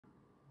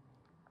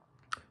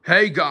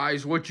Hey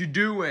guys, what you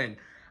doing?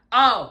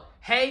 Oh,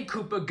 hey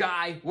Koopa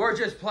Guy, we're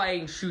just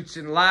playing Chutes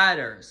and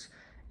Ladders.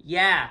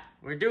 Yeah,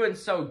 we're doing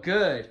so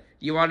good.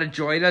 You want to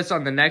join us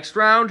on the next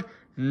round?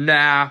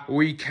 Nah,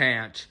 we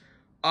can't.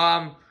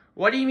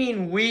 What do you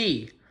mean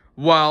we?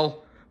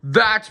 Well,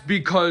 that's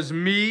because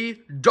me,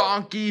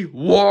 Donkey,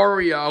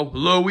 Wario,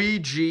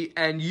 Luigi,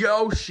 and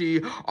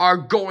Yoshi are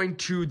going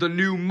to the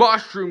new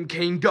Mushroom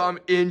Kingdom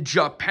in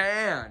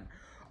Japan.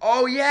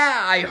 Oh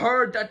yeah, I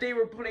heard that they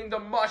were putting the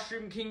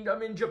Mushroom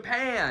Kingdom in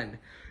Japan.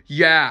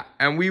 Yeah,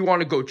 and we want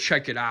to go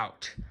check it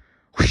out.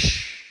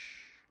 Whoosh.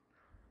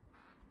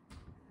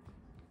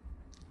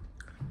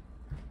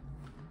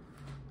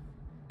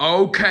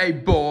 Okay,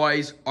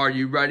 boys, are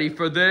you ready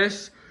for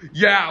this?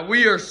 Yeah,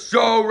 we are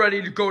so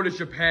ready to go to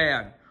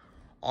Japan.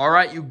 All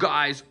right, you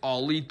guys,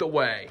 I'll lead the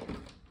way.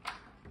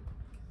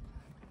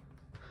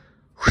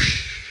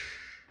 Whoosh.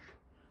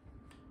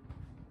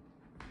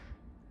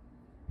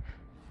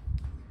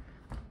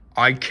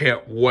 I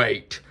can't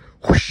wait.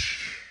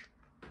 Whoosh.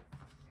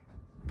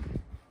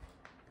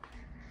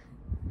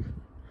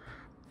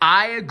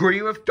 I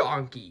agree with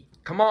Donkey.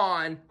 Come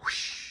on.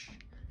 Whoosh.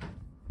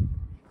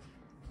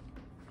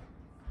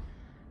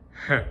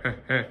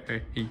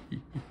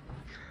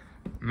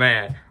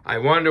 Man, I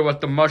wonder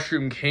what the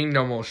Mushroom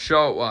Kingdom will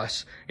show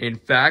us. In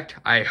fact,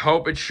 I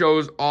hope it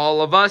shows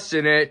all of us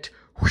in it.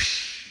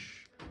 Whoosh.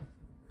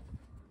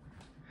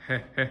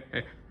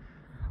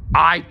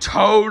 I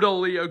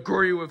totally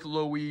agree with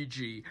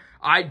Luigi.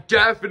 I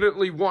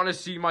definitely want to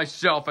see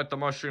myself at the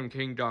Mushroom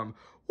Kingdom.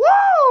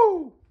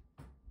 Woo!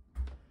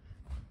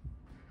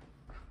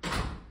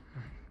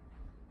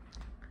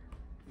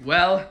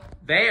 Well,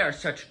 they are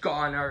such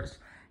goners.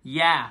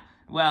 Yeah,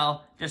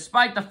 well,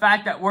 despite the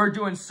fact that we're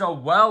doing so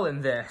well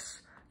in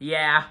this.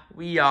 Yeah,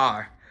 we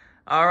are.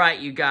 Alright,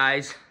 you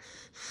guys.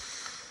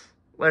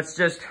 Let's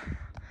just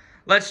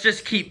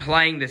keep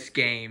playing this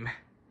game.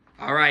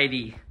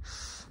 Alrighty.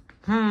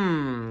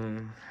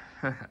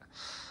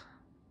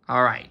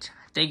 Alright,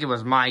 I think it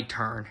was my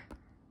turn.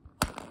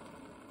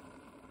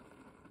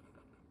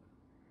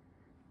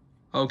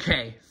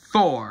 Okay,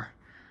 4.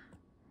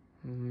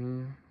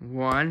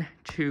 1,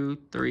 2,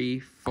 3,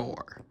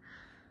 4.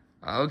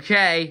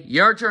 Okay,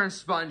 your turn,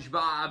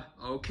 SpongeBob.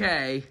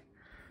 Okay.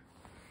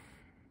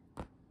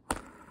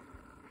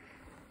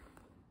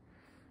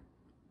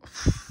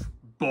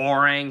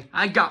 Boring.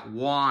 I got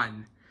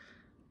 1.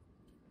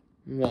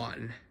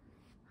 1.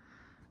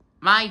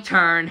 My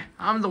turn.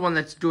 I'm the one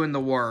that's doing the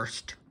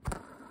worst.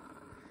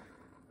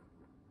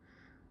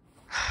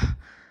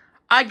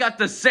 I got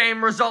the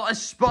same result as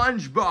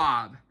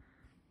SpongeBob.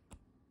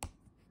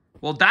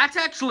 Well, that's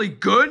actually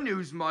good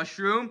news,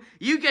 Mushroom.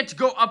 You get to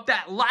go up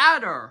that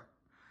ladder.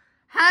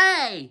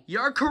 Hey,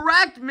 you're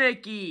correct,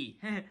 Mickey.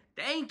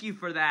 Thank you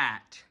for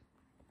that.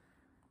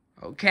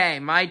 Okay,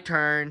 my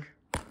turn.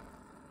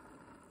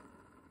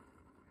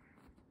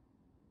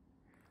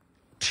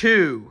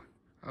 2.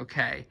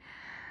 Okay.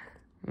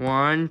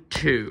 1,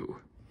 2.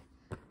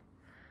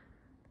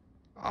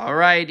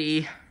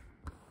 Alrighty.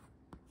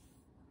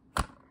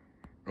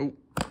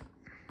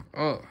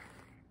 Oh.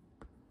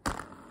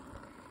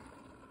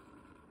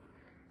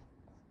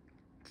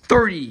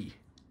 3.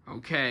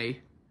 Okay.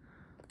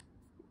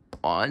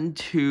 1,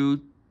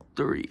 2,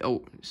 3.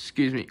 Oh,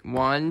 excuse me.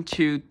 1,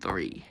 2,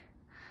 3.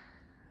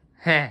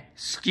 Heh,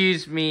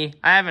 excuse me.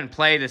 I haven't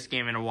played this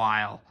game in a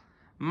while.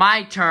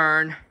 My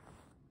turn.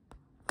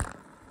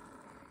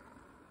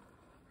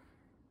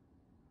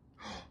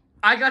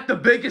 I got the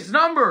biggest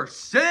number.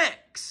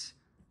 6.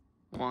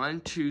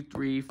 1, 2,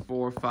 3,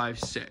 4, 5,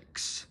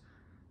 6.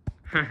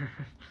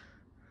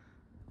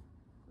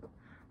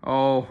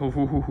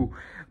 Oh,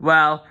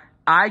 well,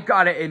 I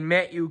gotta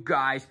admit, you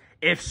guys,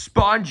 if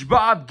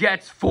SpongeBob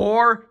gets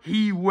 4,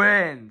 he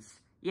wins.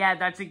 Yeah,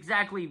 that's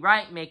exactly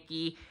right,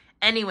 Mickey.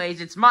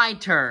 Anyways, it's my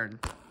turn.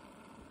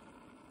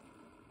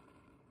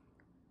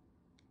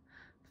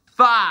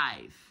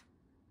 5.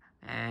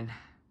 And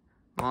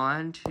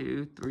 1,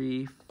 2,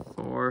 3,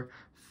 4,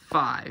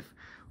 5.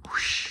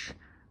 Whoosh.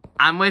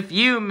 I'm with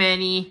you,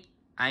 Minnie.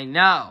 I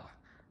know.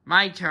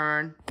 My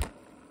turn.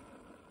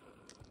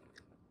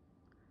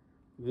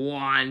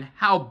 1.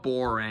 How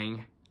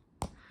boring.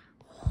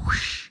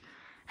 Whoosh.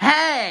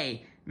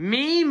 Hey!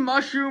 Me,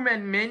 Mushroom,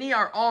 and Minnie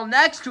are all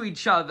next to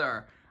each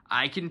other.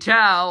 I can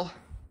tell.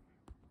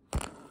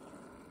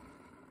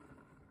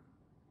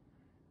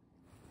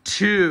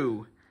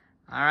 2.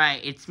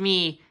 Alright, it's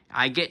me.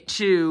 I get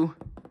 2.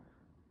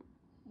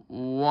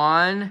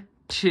 1,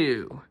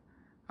 2.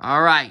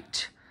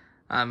 Alright.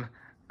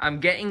 I'm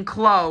getting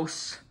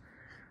close.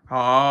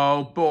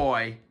 Oh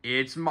boy,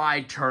 it's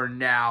my turn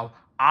now.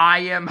 I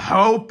am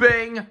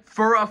hoping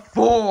for a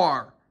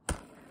 4.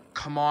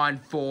 Come on,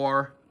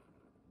 4.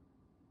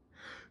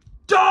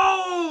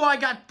 Oh, I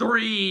got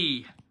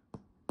 3.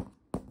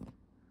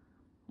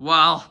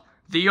 Well,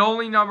 the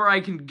only number I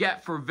can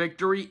get for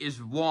victory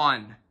is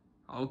 1.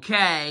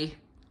 Okay.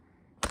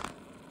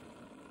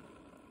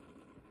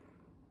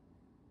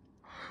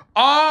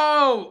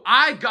 Oh,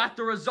 I got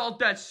the result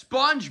that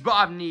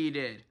SpongeBob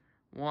needed.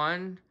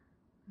 1,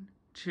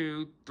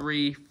 2,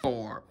 3,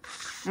 4.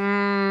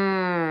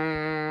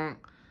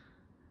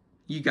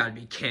 You gotta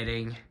be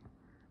kidding.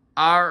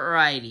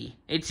 Alrighty.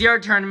 It's your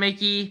turn,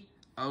 Mickey.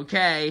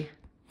 Okay.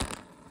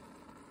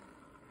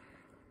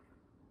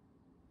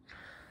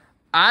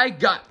 I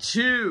got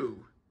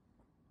 2.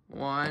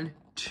 1,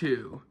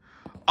 2.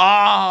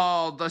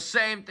 Oh, the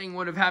same thing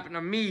would have happened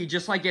to me,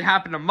 just like it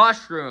happened to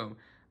Mushroom.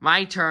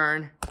 My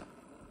turn.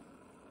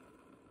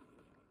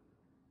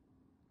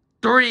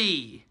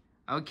 3.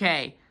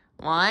 Okay.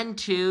 1,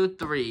 2,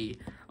 3.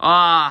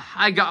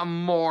 I got a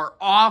more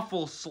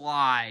awful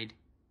slide.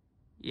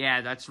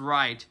 Yeah, that's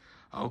right.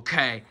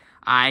 Okay,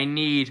 I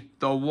need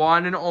the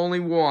one and only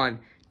one.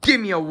 Give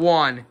me a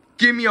 1.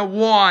 Give me a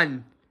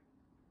 1.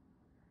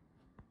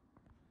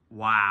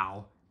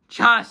 Wow.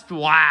 Just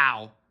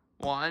wow.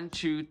 1,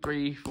 2,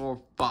 3,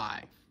 4,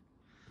 5.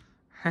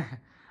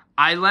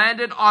 I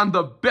landed on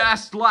the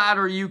best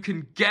ladder you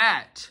can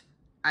get.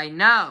 I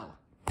know.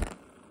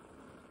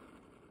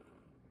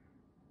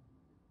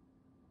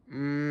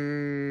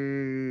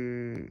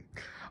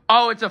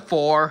 Oh, it's a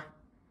 4.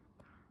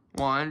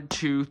 1,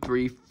 2,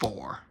 3,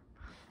 4.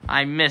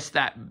 I missed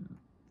that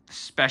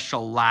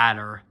special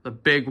ladder. The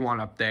big one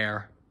up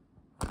there.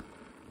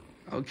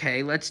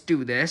 Okay, let's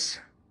do this.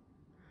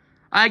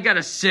 I got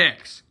a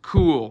 6.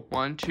 Cool.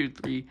 1, 2,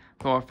 3,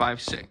 4,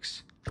 5,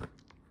 6.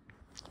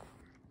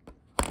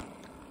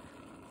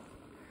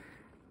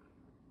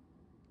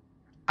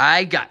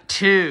 I got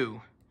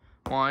 2.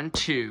 1,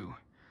 2.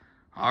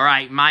 All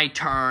right, my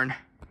turn.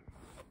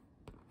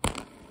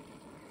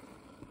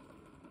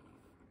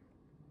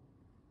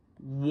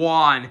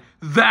 1.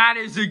 That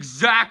is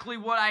exactly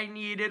what I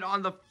needed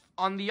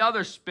on the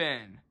other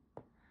spin.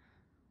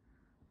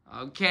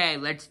 Okay,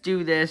 let's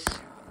do this.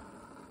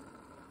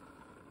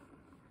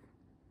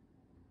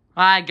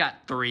 I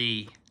got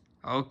 3.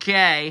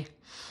 Okay.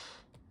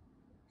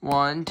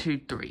 1,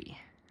 2, 3.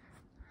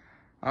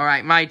 All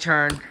right, my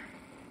turn.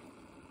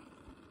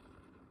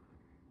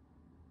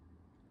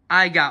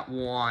 I got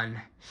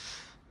 1.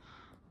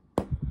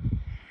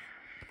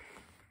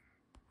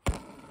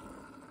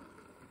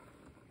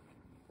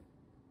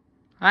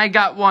 I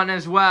got 1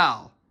 as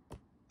well.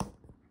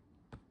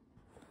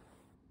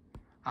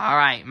 All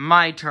right,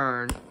 my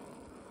turn.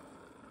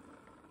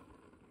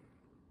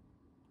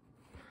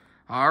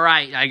 All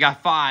right, I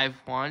got 5.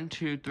 1,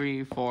 2,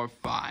 3, 4,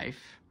 5.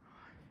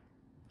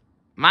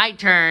 My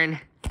turn.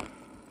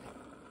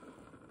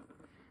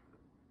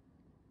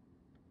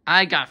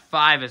 I got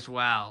 5 as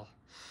well.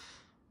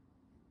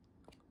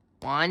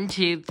 1,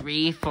 2,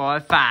 3, 4,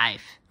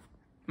 5.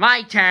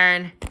 My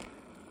turn.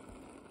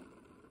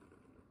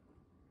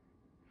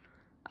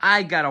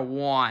 I got a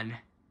 1.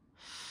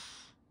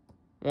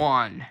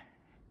 1.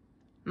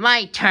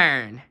 My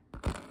turn.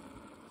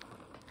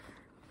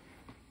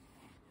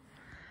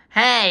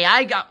 Hey,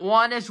 I got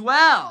 1 as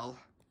well.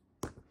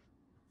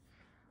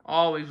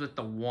 Always with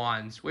the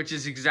 1s, which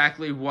is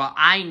exactly what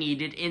I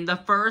needed in the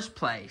first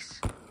place.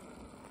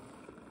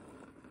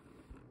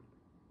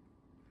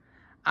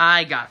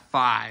 I got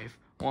 5.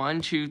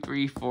 1, 2,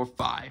 3, 4,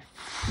 5.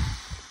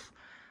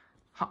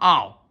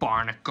 Oh,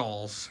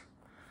 barnacles.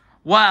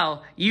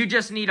 Well, you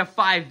just need a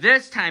 5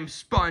 this time,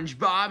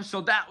 SpongeBob,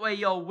 so that way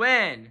you'll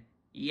win.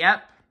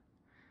 Yep.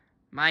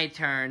 My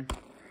turn.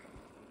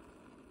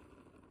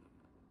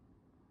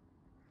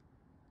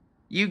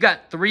 You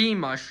got 3,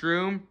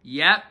 Mushroom.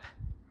 Yep.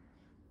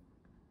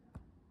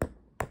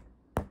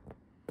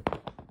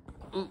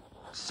 Ooh,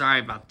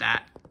 sorry about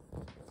that.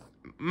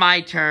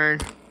 My turn.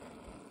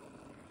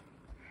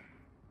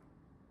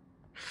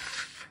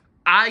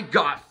 I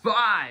got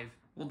 5.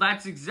 Well,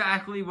 that's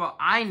exactly what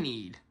I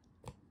need.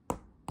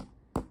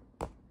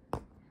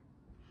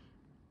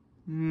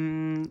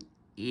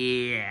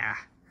 Yeah.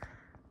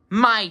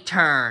 My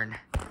turn.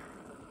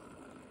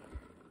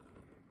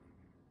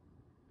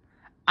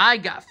 I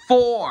got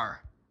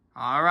 4.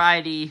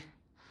 Alrighty.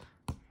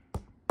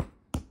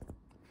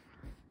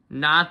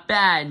 Not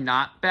bad,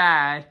 not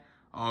bad.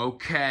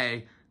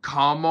 Okay,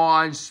 come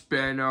on,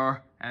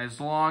 Spinner. As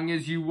long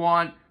as you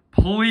want,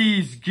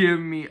 please give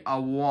me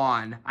a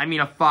 1. I mean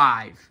a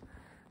 5.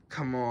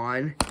 Come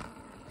on.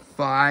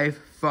 5,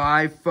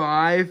 5,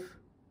 5.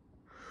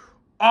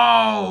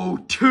 Oh,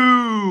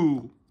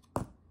 2.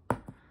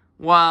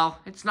 Well,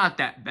 it's not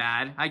that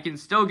bad. I can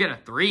still get a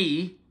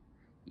 3.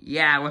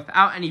 Yeah,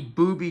 without any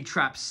booby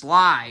trap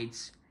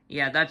slides.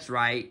 Yeah, that's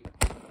right.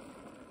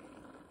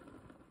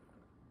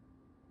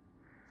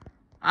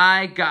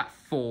 I got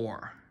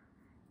 4.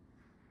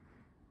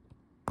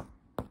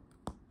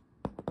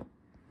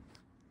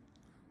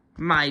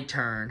 My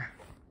turn.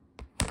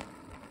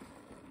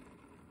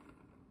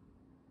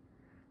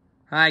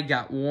 I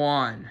got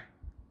 1.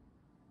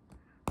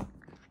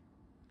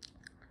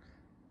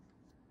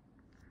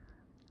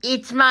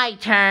 It's my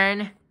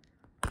turn.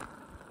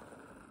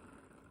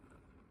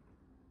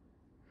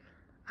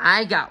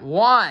 I got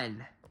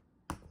 1.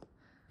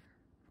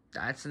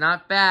 That's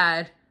not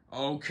bad.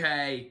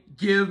 Okay,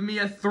 give me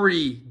a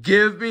 3.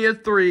 Give me a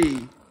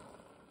 3.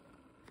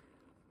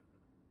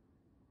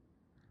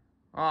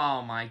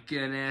 Oh my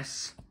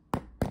goodness.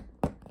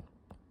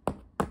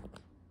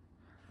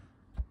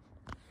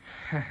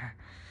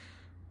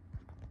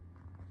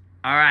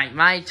 Alright,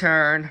 my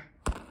turn.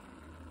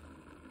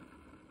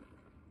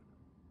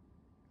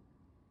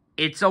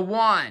 It's a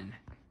 1.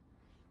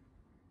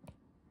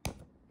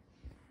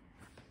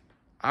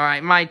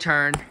 Alright, my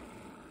turn.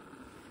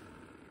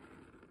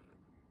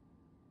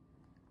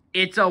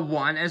 It's a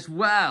 1 as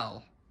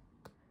well.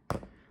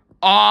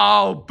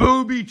 Oh,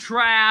 booby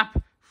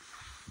trap.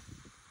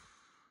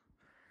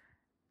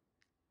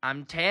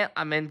 I'm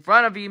in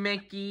front of you,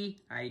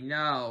 Mickey. I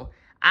know.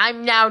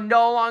 I'm now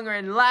no longer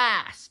in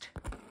last.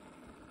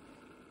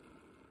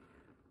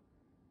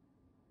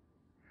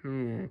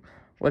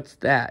 What's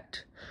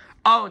that?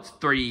 Oh, it's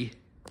 3.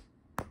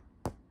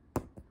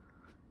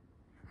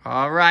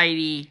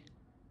 Alrighty.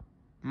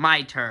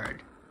 My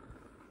turn.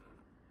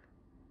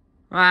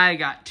 I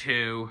got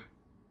 2.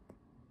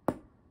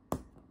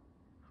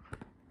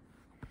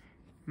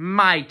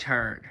 My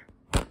turn.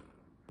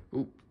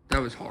 Oop,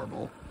 that was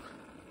horrible.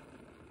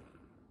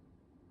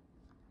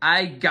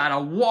 I got a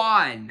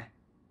 1.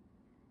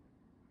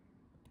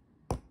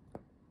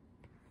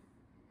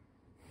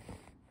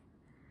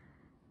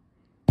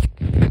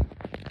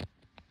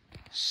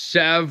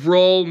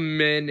 Several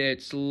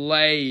minutes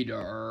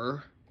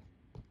later.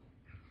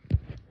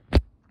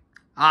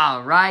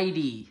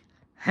 Alrighty.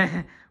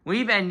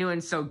 We've been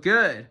doing so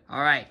good.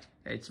 Alright,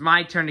 it's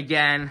my turn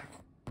again.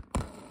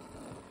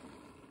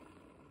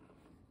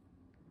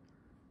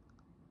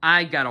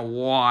 I got a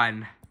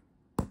 1.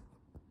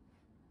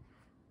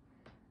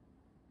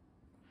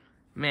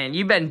 Man,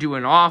 you've been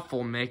doing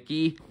awful,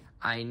 Mickey.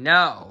 I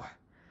know.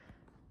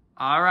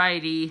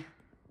 Alrighty.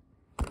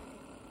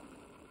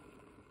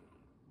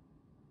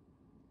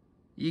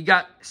 You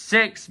got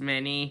 6,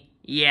 Minnie.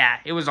 Yeah,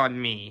 it was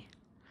on me.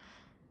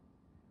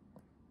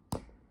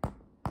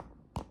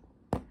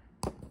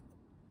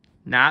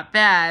 Not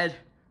bad.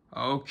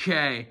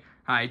 Okay,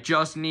 I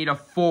just need a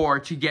 4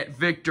 to get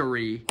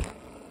victory.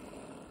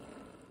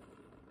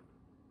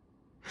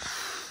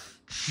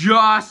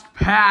 Just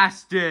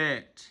passed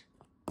it.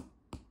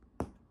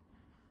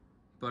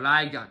 But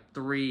I got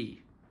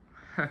 3.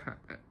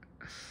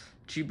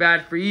 Too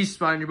bad for you,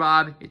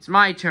 SpongeBob. It's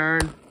my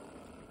turn.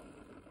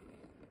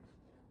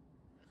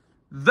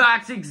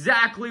 That's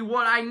exactly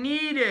what I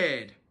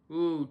needed.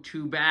 Ooh,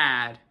 too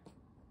bad.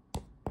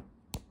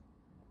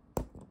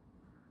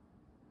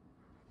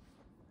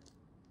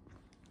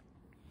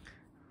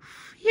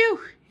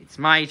 Phew, it's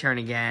my turn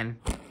again.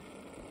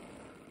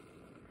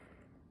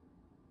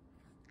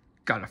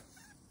 Got a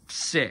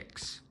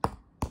 6.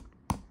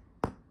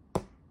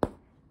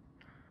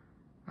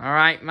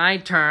 Alright, my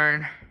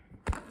turn.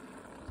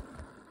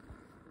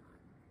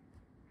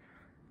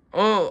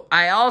 Oh,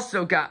 I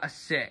also got a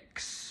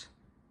 6.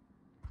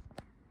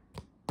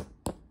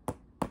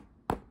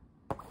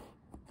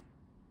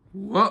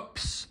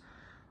 Whoops.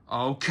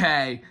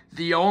 Okay,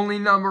 the only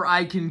number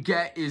I can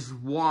get is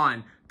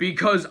 1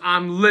 because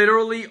I'm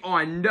literally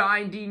on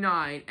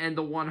 99 and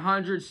the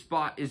 100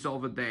 spot is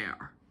over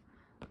there.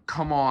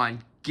 Come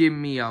on, give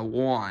me a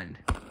 1.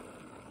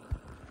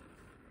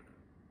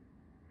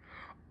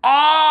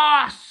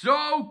 Ah,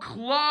 so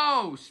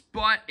close,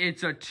 but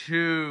it's a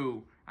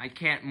 2. I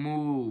can't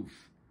move.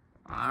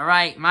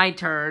 Alright, my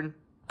turn.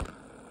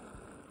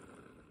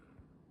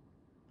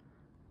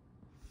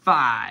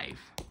 5.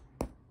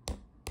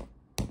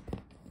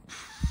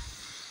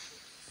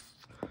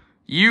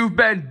 You've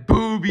been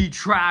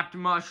booby-trapped,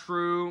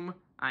 Mushroom.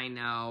 I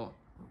know.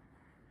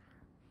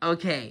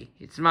 Okay,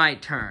 it's my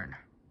turn.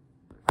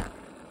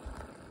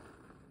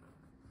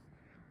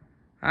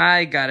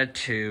 I got a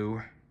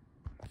 2.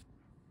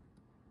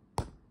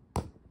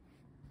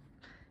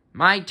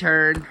 My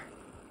turn.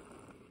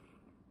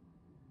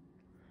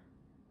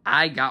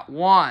 I got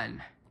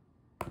 1.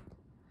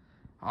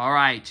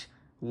 Alright,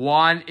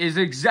 1 is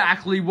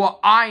exactly what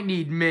I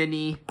need,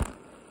 Minnie.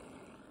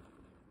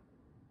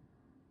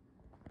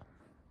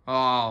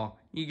 Oh,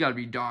 you gotta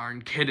be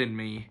darn kidding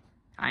me.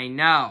 I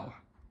know.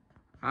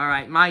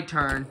 Alright, my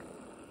turn.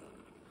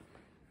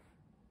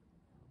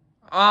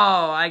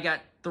 Oh, I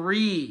got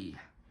 3.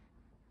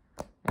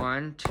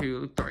 1,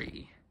 2,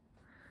 3.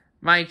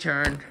 My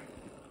turn.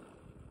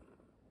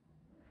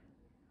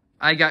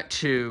 I got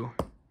 2.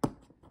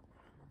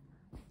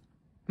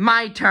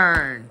 My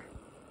turn.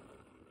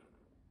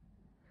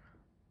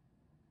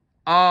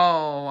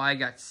 Oh, I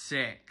got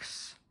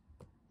 6.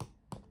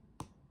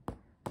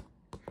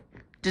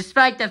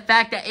 Despite the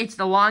fact that it's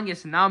the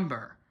longest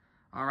number.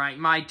 Alright,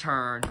 my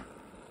turn.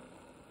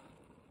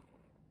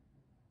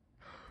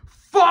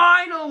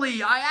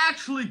 Finally, I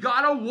actually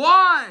got a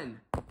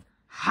 1.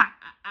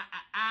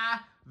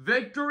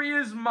 Victory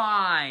is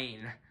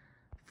mine.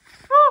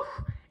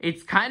 Whew.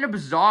 It's kind of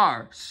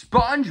bizarre.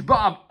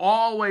 SpongeBob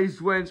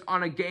always wins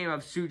on a game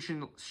of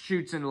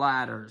Chutes and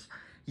Ladders.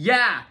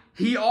 Yeah,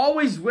 he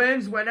always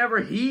wins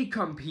whenever he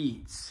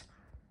competes.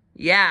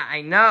 Yeah,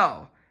 I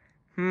know.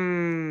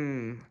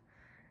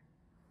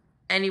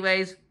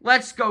 Anyways,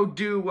 let's go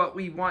do what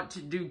we want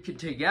to do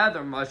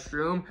together,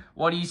 Mushroom.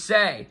 What do you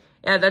say?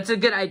 Yeah, that's a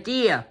good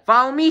idea.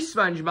 Follow me,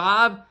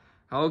 SpongeBob.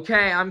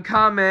 Okay, I'm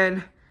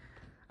coming.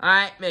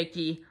 Alright,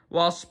 Mickey.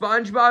 While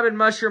SpongeBob and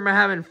Mushroom are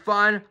having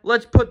fun,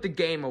 let's put the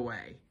game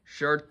away.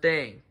 Sure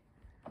thing.